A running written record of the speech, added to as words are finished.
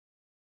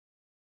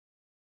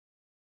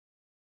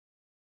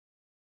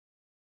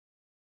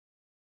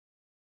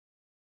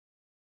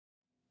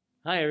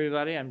Hi,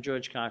 everybody. I'm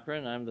George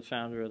Cochran. I'm the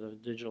founder of the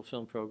digital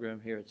film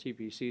program here at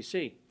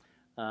CPCC.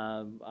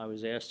 I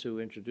was asked to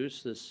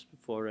introduce this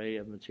foray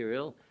of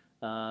material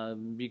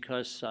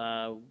because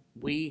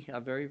we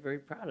are very, very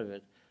proud of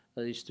it.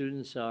 These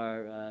students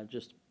are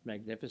just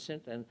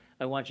magnificent, and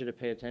I want you to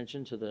pay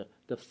attention to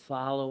the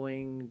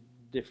following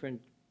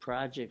different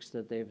projects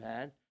that they've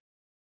had.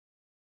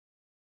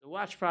 The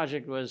Watch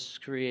Project was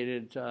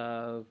created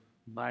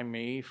by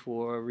me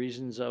for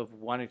reasons of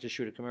wanting to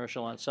shoot a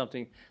commercial on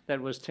something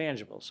that was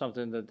tangible,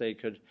 something that they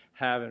could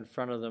have in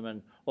front of them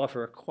and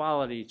offer a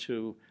quality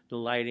to the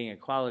lighting, a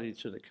quality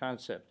to the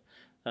concept.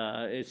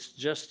 It's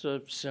just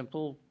a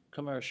simple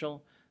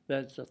commercial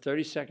that's a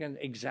 30-second,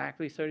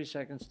 exactly 30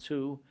 seconds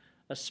to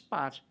a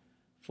spot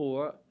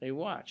for a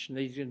watch. And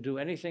they can do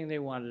anything they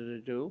wanted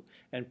to do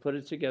and put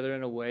it together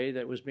in a way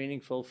that was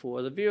meaningful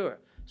for the viewer.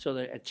 So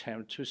they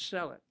attempt to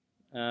sell it.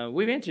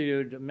 We've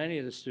interviewed many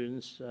of the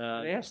students.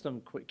 Asked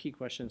them key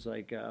questions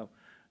like,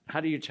 how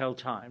do you tell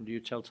time? Do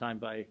you tell time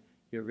by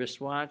your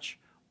wristwatch,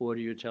 or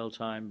do you tell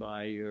time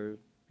by your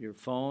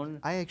phone?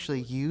 I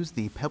actually use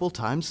the Pebble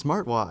Time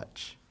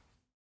smartwatch.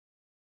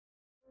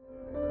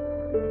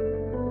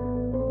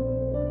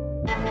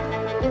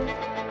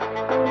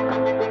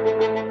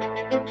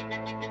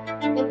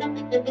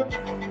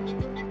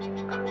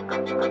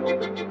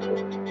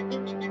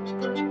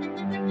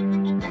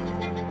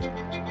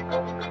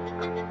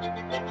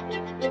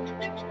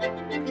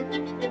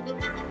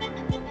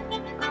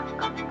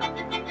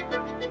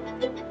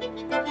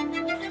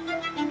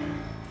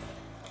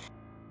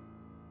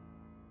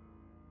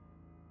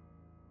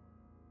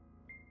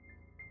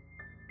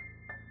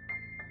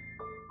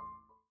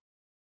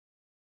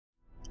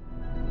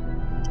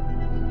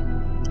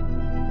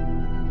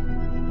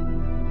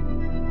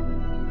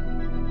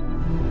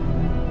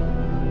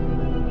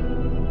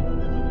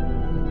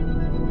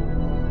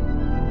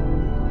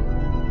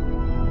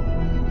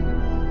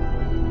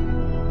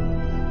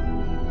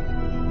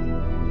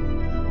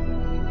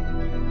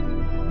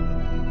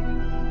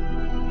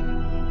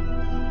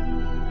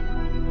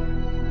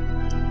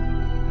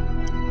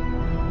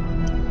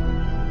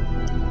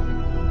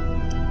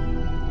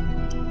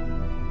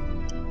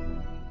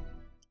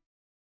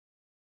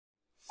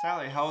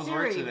 Sally, how was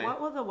work today?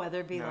 What will the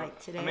weather be like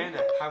today?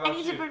 Amanda, how about I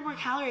need you? to burn more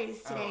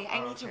calories today.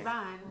 I need to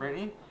run.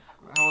 Brittany,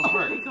 how was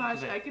work? Oh my gosh,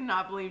 today? I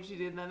cannot believe she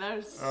did that. That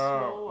is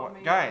so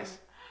amazing.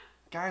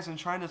 Guys, I'm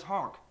trying to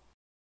talk.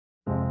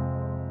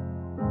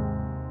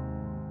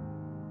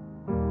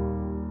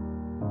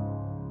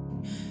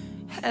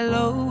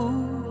 Hello,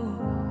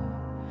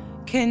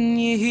 can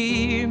you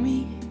hear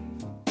me?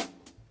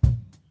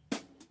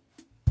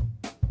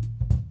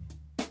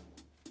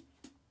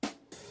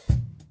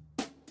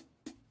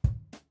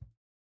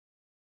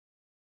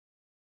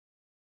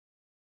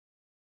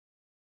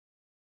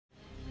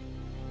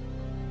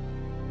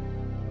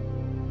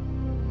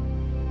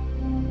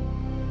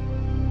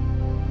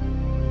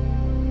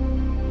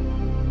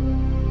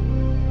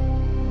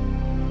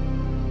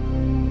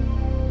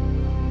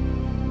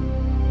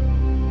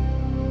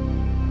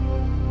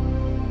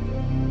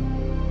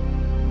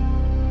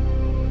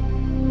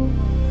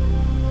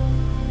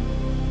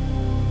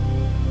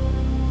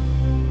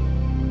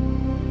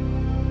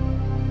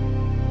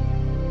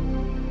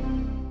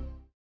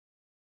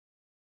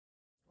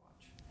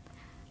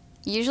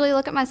 Usually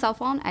look at my cell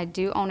phone. I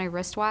do own a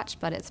wristwatch,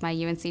 but it's my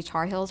UNC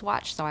Tar Heels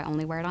watch, so I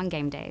only wear it on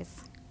game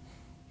days.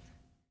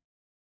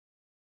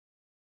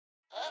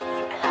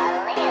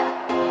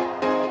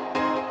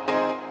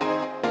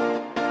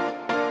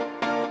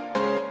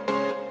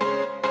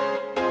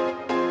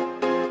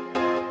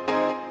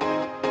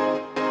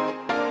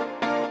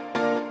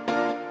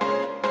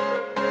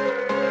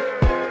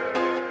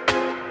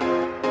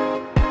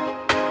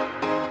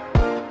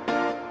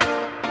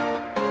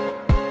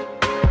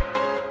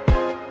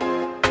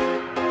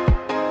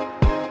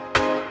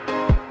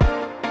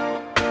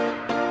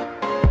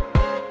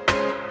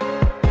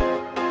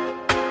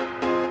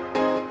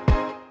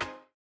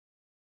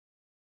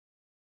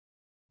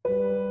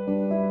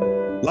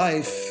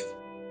 Life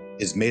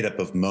is made up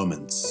of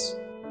moments.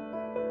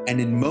 And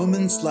in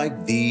moments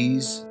like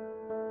these,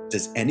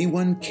 does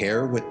anyone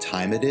care what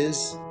time it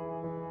is?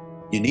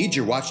 You need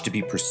your watch to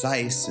be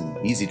precise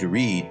and easy to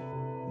read,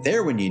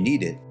 there when you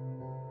need it,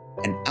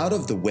 and out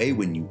of the way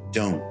when you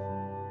don't,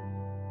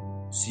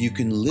 so you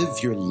can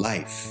live your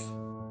life.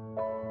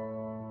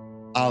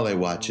 Ale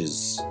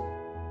watches.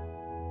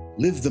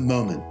 Live the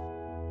moment.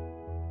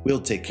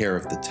 We'll take care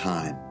of the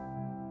time.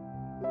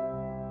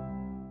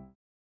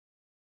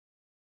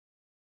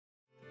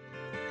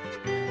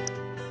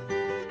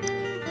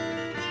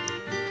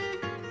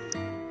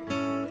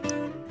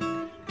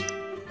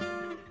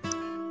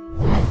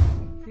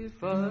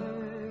 If I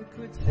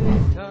could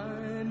save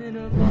time in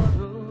a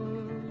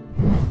bottle,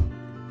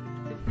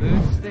 the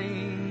first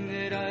thing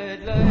that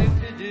I'd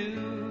like to do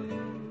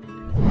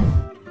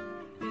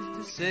is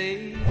to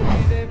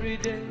save every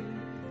day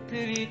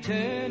till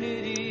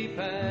eternity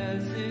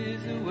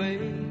passes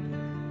away,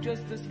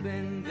 just to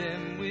spend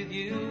them with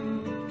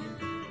you.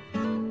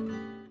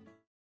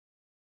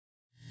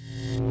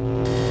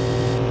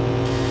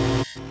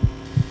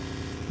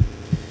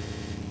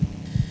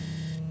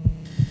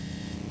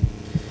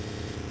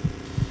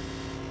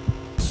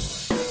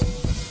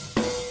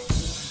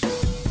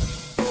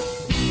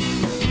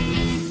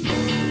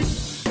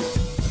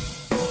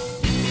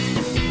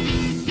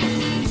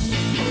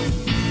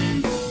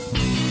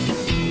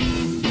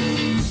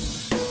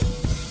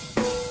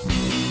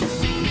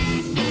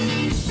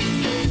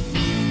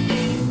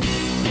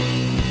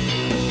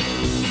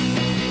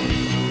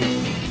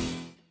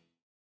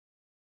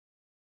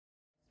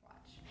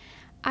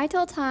 I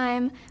tell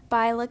time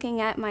by looking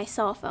at my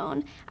cell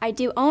phone. I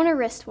do own a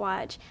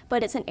wristwatch,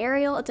 but it's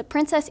a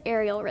Princess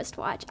Ariel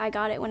wristwatch. I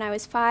got it when I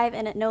was 5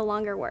 and it no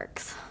longer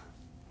works.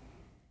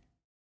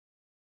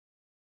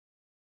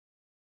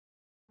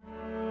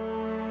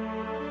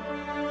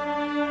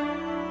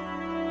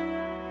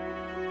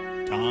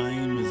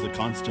 Time is a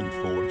constant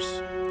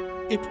force.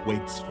 It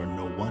waits for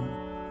no one.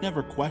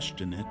 Never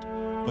question it,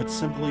 but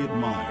simply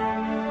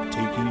admire,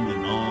 taking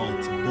in awe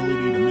its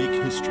ability to make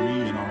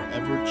history in our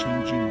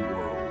ever-changing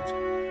world.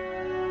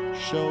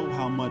 Show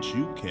how much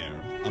you care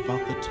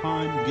about the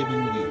time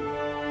given you,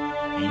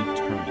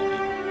 eternity.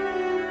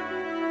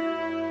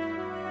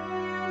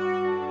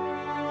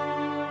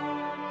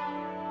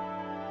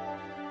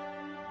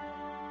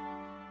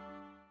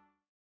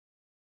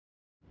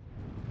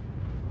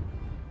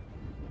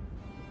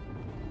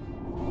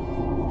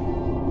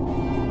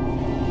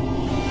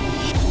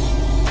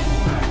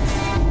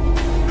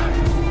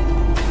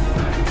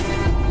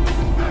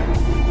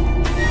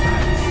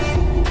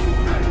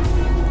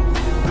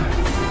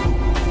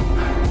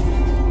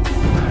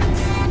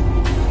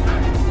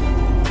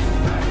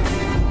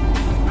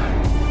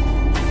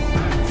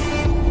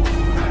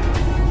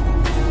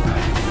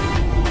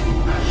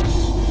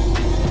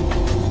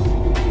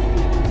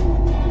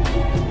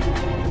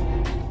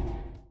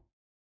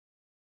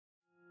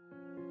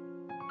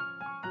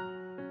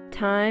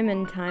 Time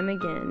and time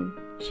again,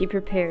 she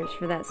prepares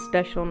for that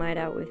special night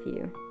out with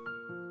you.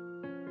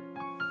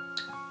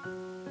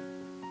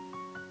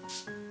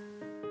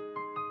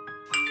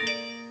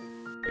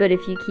 But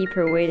if you keep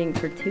her waiting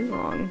for too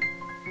long,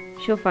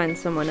 she'll find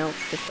someone else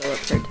to fill up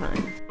her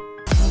time.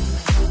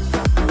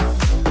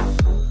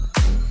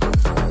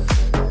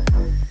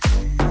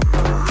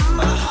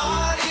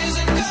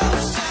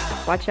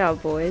 Watch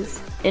out, boys.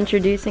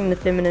 Introducing the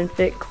Feminine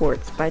Fit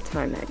Quartz by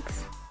Timex.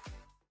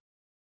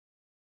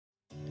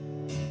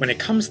 When it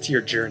comes to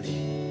your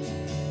journey,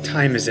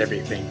 time is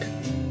everything.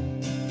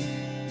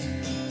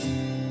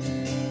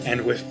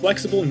 And with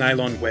flexible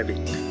nylon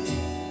webbing,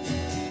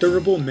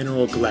 durable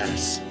mineral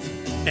glass,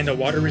 and a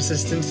water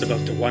resistance of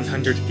up to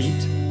 100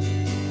 feet,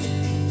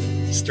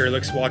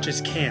 Sterlix watches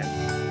can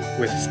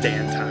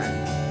withstand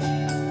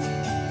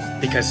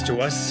time. Because to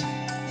us,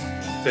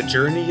 the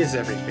journey is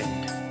everything.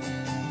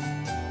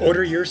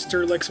 Order your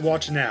Sterlix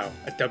watch now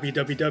at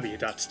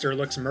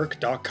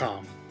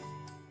www.sterlixmerc.com.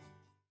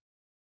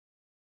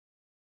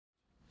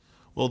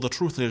 Well, the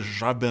truth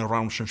is, I've been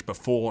around since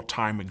before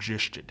time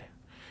existed.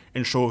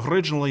 And so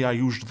originally I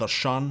used the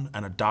sun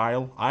and a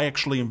dial. I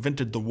actually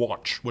invented the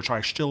watch, which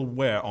I still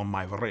wear on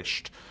my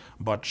wrist.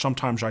 But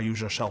sometimes I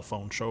use a cell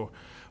phone, so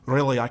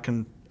really I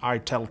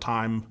tell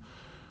time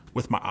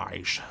with my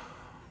eyes.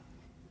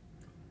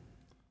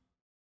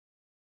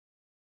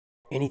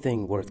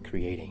 Anything worth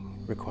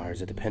creating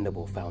requires a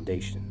dependable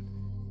foundation,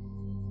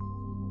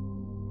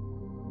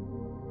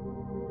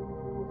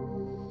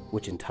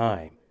 which in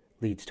time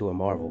leads to a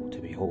marvel to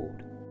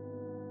behold.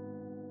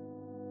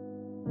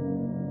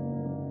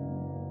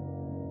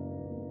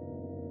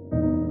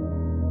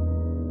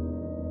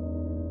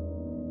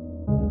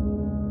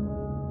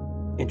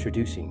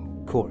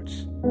 Introducing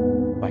Quartz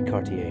by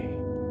Cartier,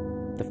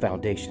 the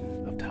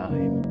foundation of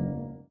time.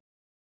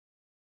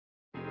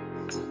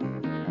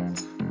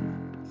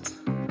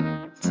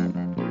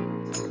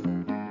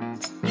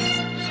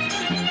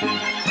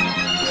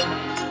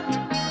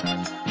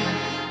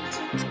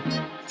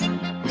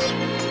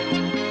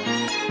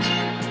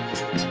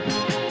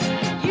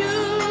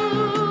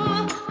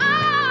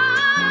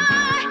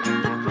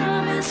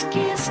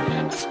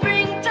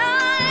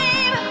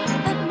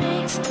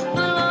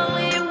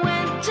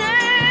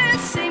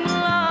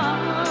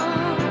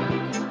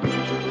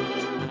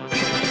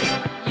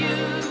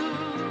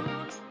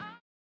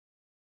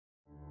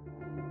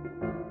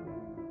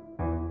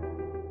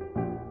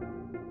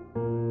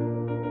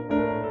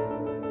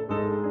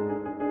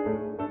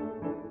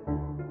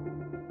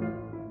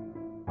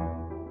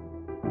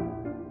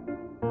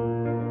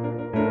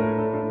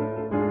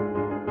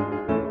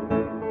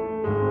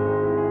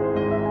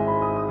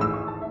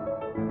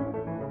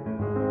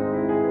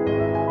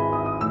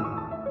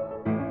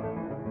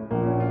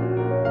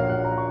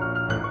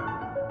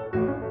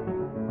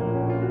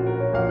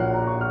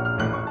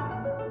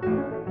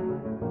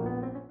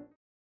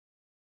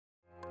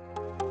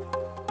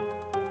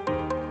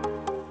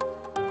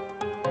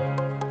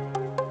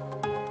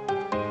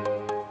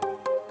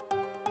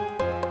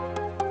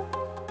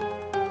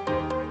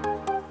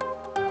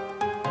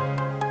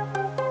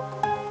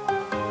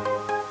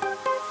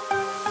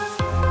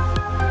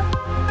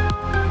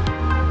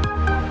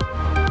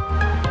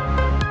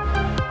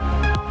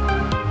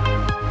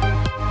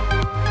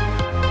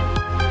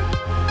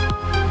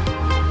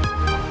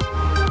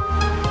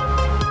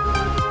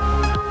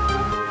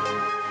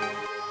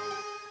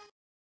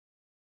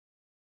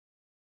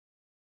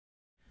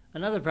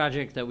 Another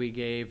project that we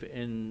gave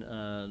in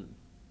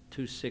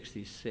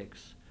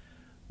 266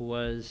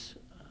 was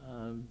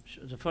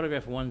to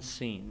photograph one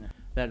scene.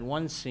 That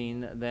one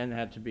scene then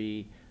had to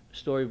be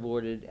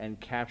storyboarded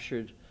and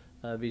captured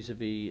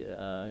vis-a-vis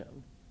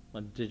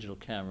a digital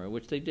camera,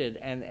 which they did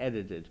and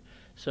edited.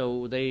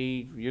 So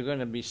you're going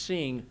to be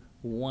seeing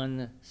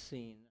one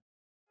scene.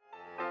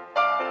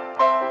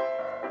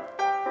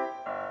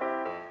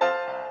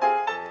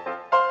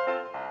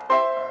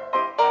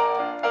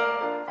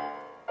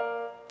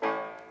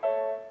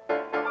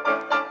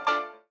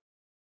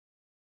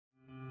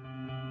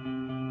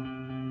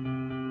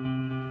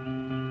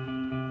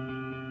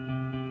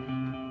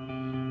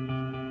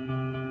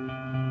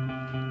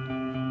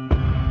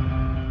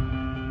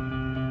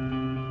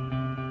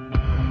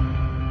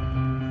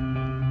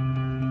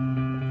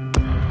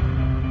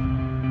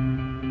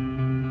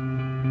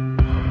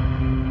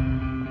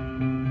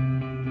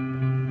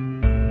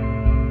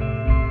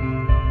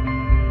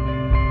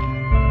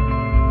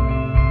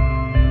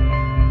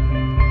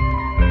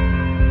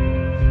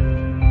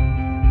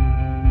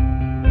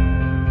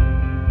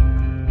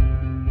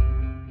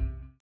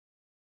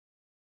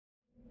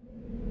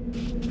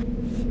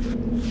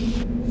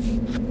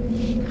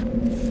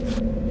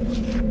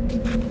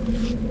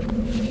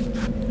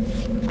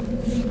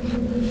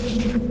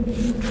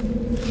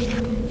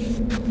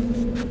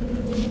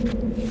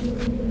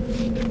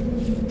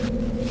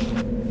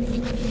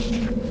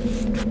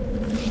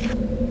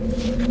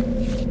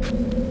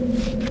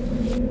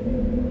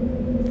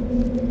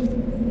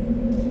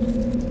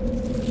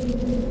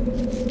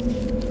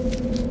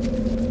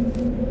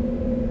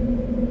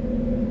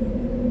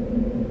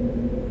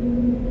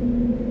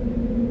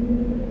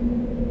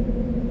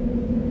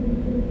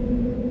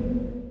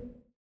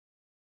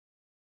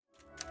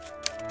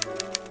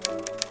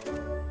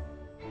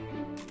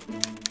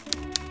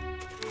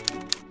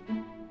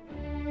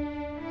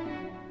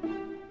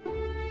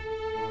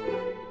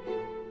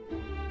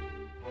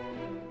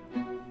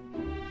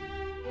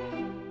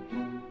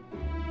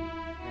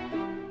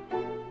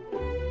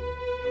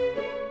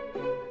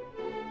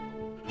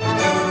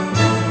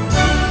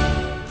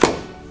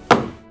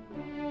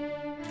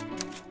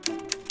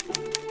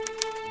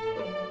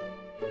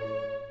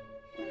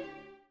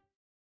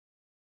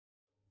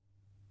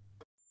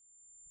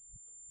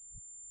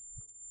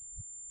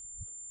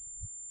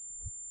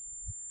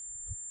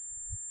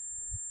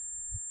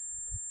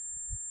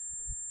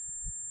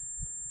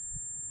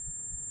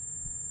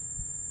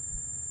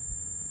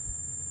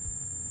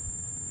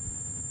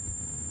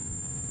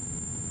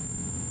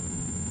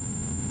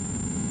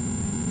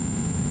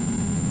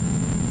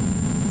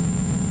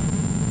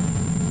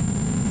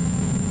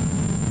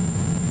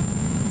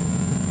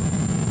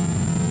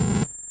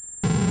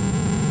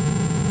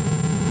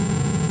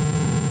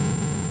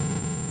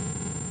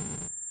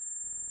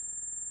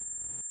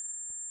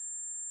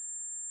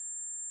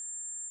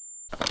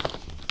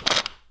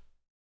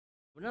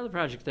 Another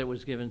project that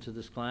was given to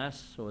this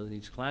class, or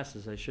these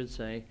classes I should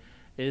say,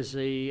 is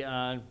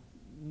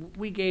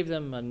we gave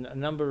them a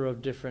number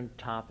of different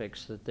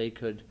topics that they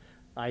could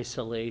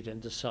isolate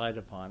and decide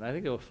upon. I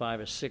think there were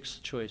 5 or 6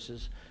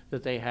 choices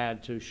that they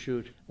had to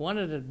shoot.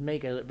 Wanted to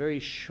make a very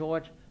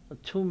short,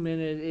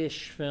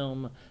 2-minute-ish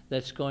film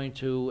that's going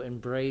to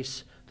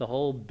embrace the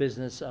whole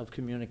business of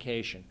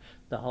communication,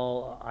 the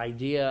whole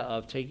idea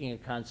of taking a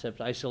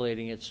concept,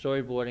 isolating it,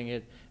 storyboarding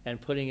it, and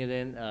putting it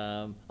in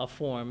a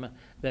form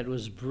that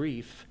was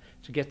brief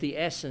to get the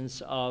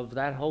essence of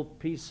that whole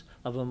piece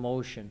of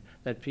emotion,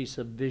 that piece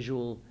of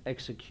visual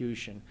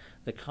execution,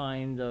 the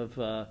kind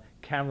of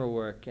camera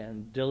work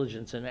and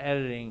diligence and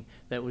editing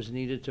that was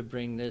needed to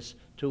bring this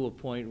to a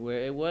point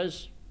where it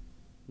was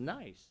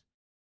nice.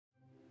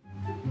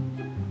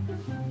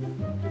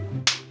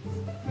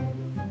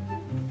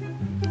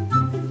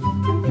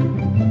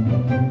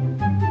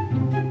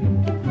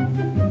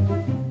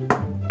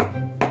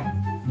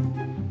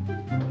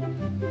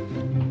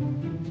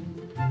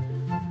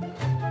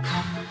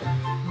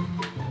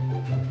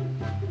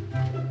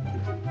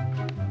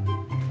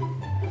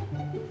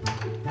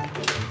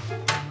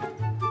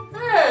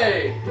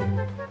 Hey!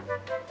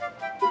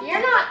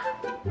 You're not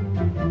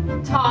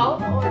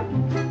tall or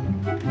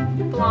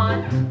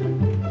blonde.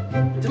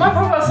 Did my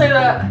profile say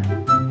that?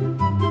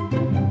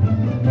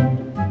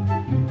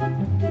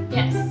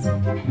 Yes.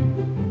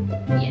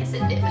 Yes,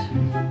 it did.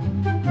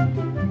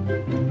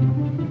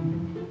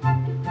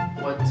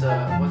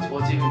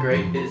 What's even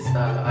great is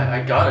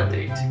I got a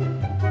date.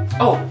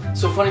 Oh,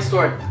 so funny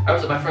story. I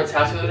was at my friend's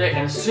house the other day,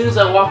 and as soon as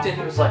I walked in,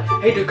 he was like,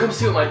 "Hey, dude, come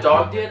see what my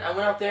dog did." I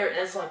went out there, and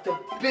it's like the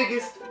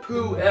biggest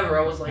poo ever.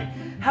 I was like,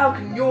 "How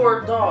can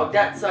your dog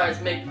that size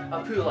make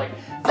a poo like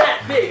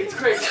that big? It's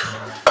crazy."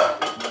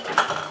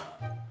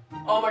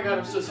 Oh my god,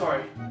 I'm so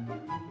sorry.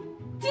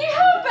 Do you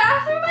have a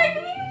bathroom I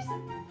can use?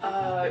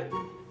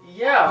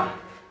 Yeah.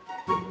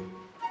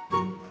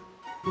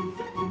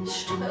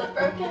 Is your toilet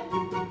broken?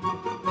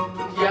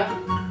 Yeah.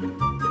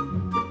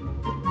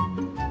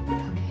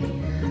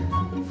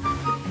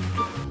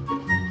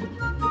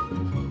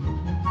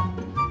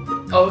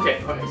 Oh,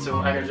 okay, so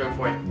I got a joke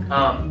for you.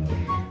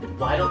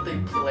 Why don't they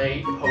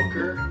play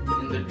poker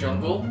in the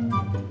jungle?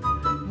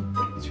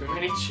 Too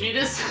many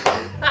cheetahs?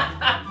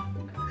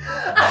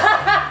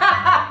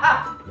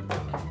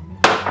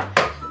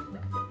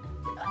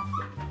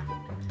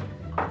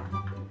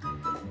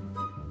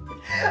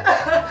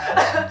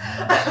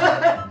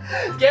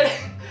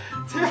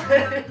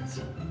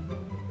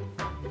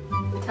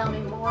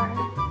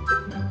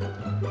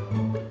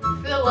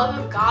 love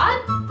of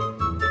God?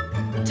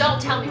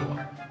 Don't tell me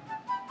more.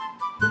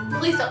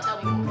 Please don't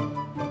tell me more.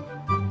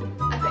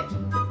 I beg you.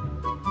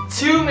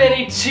 Too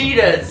many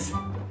cheetahs!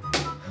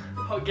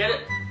 Oh, get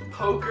it?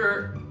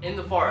 Poker in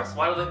the forest.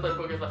 Why do they play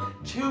poker in the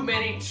forest? Too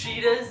many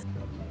cheetahs?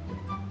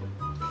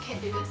 I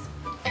can't do this.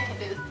 I can't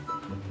do this.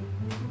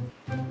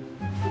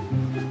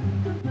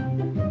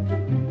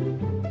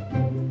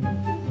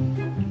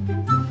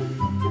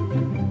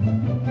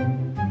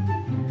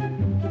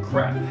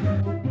 Crap.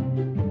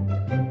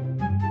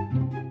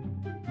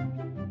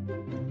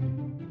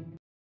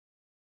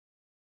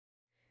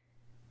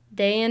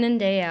 Day in and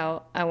day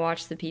out, I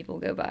watch the people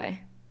go by.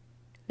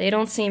 They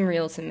don't seem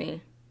real to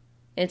me.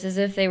 It's as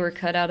if they were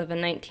cut out of a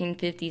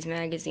 1950s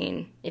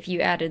magazine, if you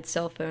added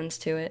cell phones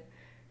to it.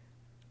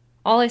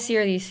 All I see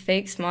are these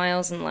fake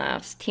smiles and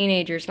laughs,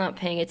 teenagers not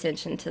paying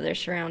attention to their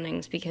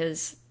surroundings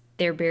because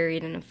they're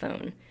buried in a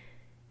phone.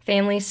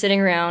 Families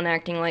sitting around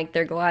acting like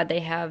they're glad they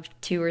have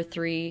 2 or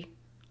 3,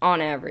 on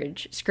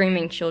average,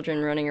 screaming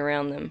children running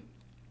around them.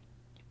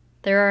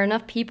 There are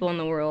enough people in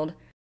the world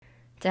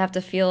to have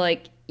to feel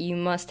like you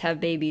must have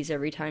babies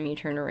every time you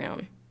turn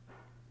around.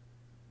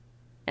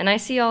 And I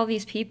see all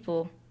these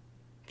people,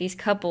 these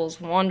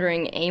couples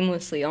wandering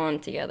aimlessly on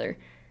together.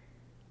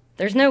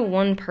 There's no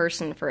one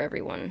person for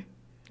everyone.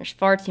 There's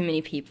far too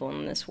many people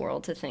in this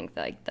world to think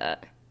like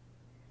that.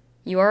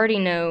 You already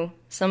know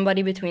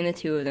somebody between the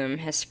two of them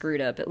has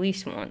screwed up at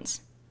least once.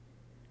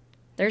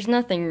 There's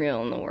nothing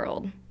real in the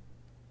world.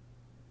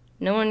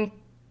 No one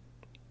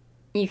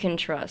you can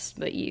trust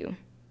but you.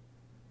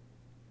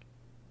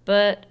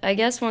 But I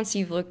guess once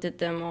you've looked at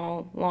them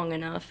all long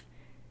enough,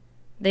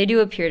 they do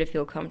appear to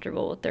feel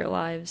comfortable with their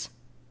lives.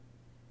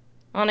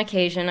 On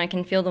occasion, I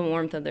can feel the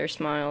warmth of their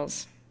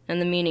smiles and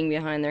the meaning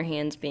behind their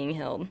hands being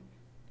held.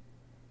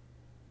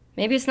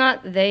 Maybe it's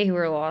not they who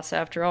are lost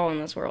after all in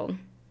this world.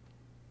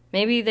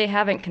 Maybe they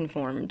haven't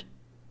conformed,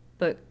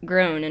 but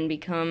grown and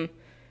become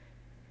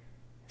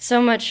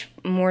so much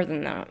more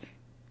than that.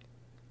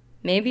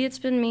 Maybe it's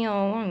been me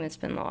all along that's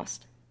been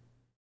lost.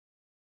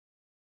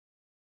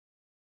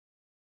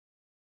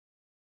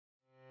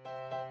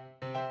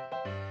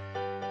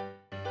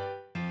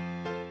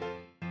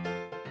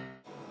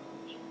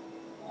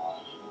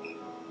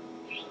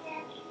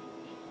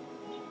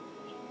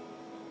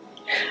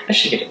 I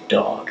should get a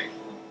dog.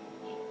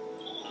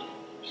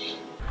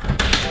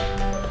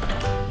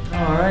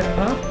 Alright,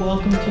 Pop,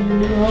 welcome to your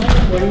new home.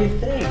 What do you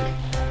think?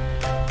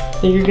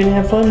 Think you're gonna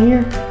have fun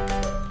here?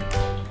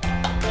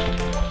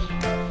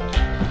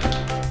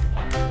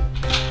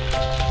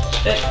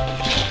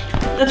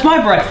 That's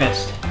my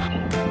breakfast!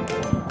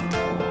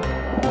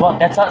 Well,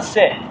 that's not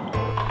sit.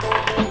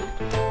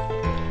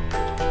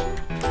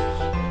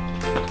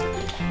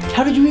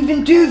 How did you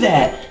even do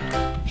that?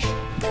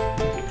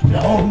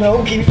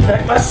 No, give me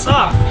back my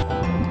sock!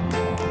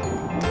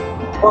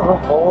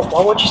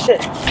 Why won't you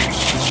sit?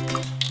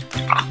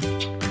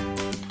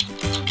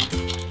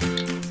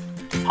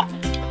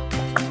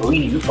 I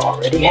believe you've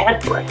already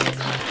had breakfast.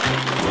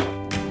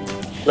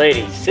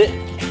 Lady, sit.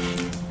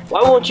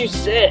 Why won't you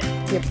sit?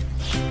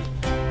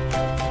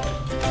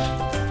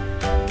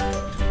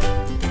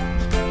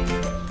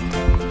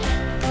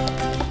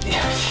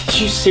 Did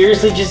you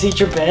seriously just eat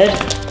your bed?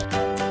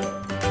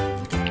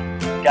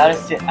 You gotta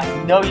sit.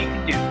 I know you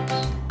can do this.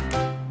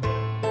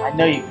 I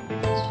know you can do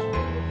this.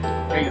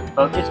 There you go,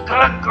 focus.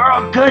 Good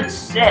girl, good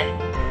sit.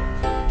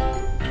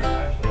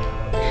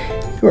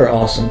 You are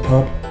awesome,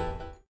 pup.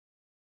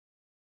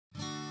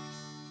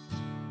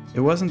 It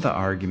wasn't the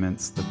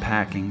arguments, the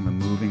packing, the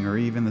moving, or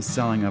even the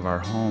selling of our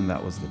home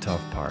that was the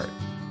tough part.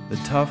 The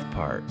tough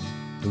part,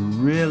 the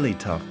really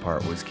tough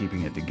part, was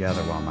keeping it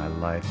together while my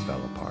life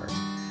fell apart.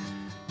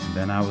 And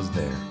then I was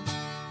there.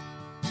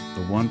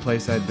 The one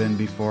place I'd been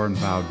before and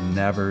vowed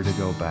never to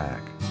go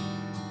back.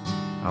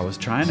 I was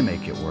trying to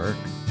make it work.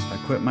 I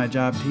quit my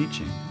job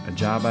teaching, a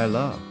job I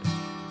loved.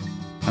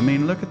 I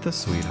mean, look at this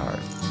sweetheart.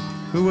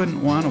 Who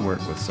wouldn't want to work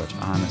with such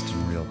honest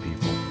and real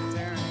people?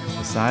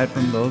 Aside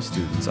from those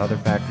students, other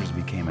factors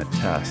became a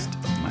test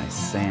of my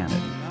sanity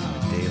on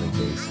a daily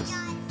basis.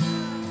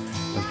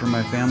 As for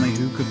my family,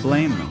 who could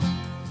blame them?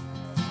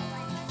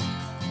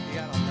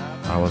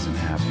 I wasn't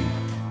happy.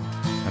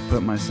 I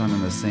put my son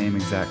in the same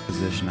exact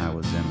position I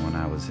was in when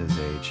I was his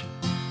age.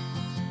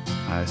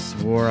 I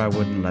swore I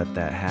wouldn't let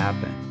that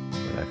happen,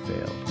 but I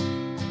failed.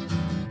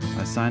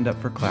 I signed up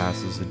for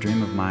classes, a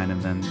dream of mine,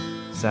 and then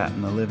sat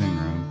in the living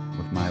room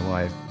with my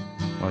wife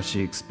while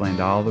she explained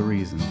all the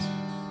reasons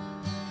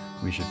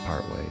we should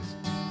part ways.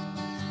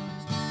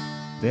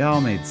 They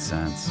all made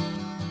sense,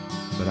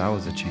 but I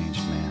was a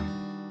changed man.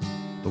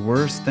 The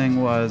worst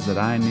thing was that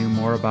I knew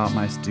more about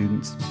my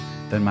students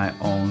than my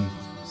own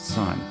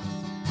son.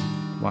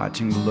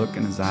 Watching the look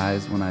in his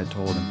eyes when I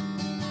told him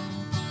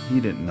he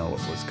didn't know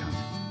what was coming.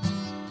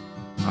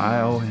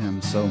 I owe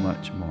him so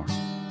much more.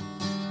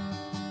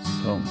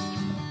 So much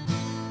more.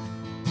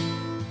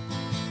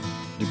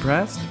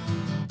 Depressed?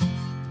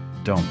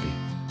 Don't be.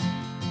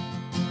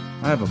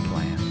 I have a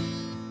plan.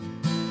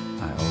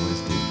 I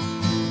always do.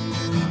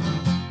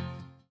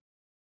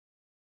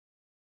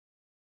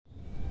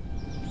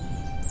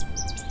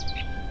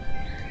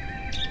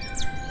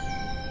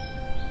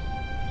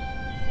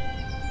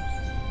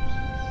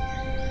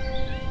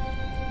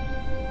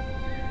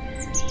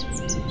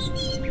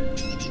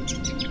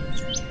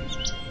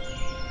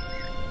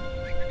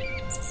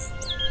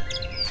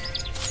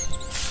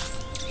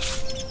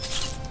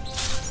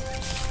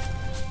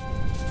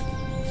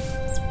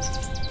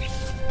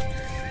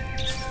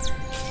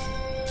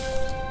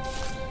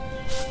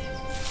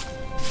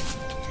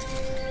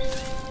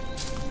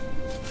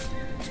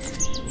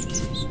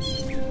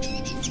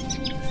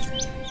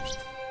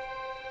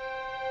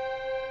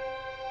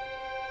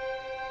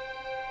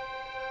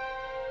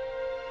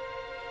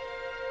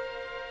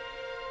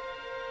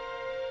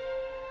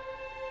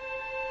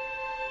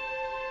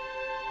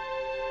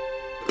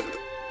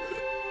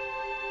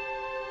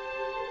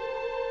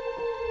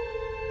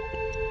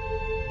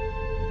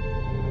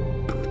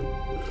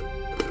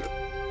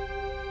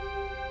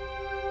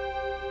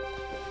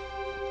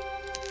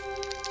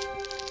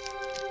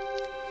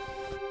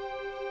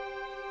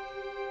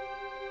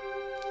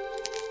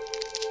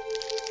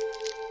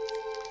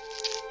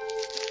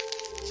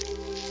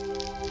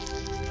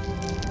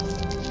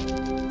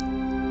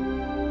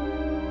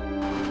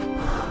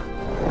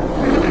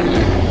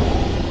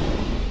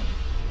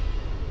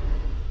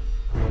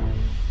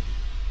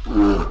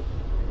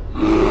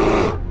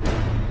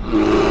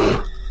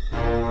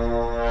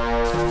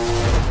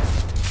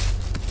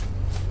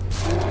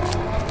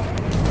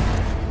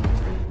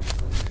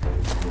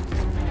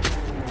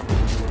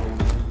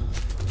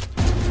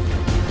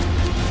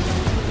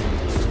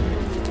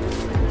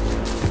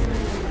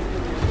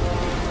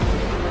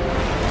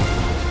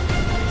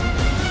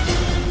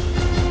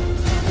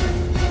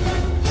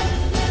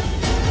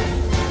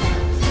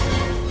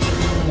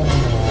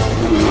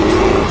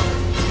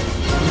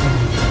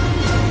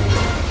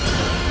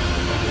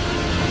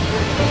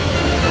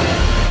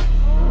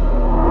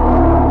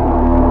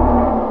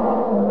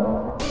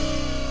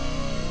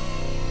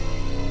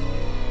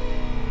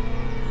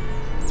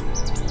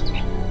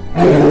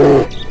 Oh.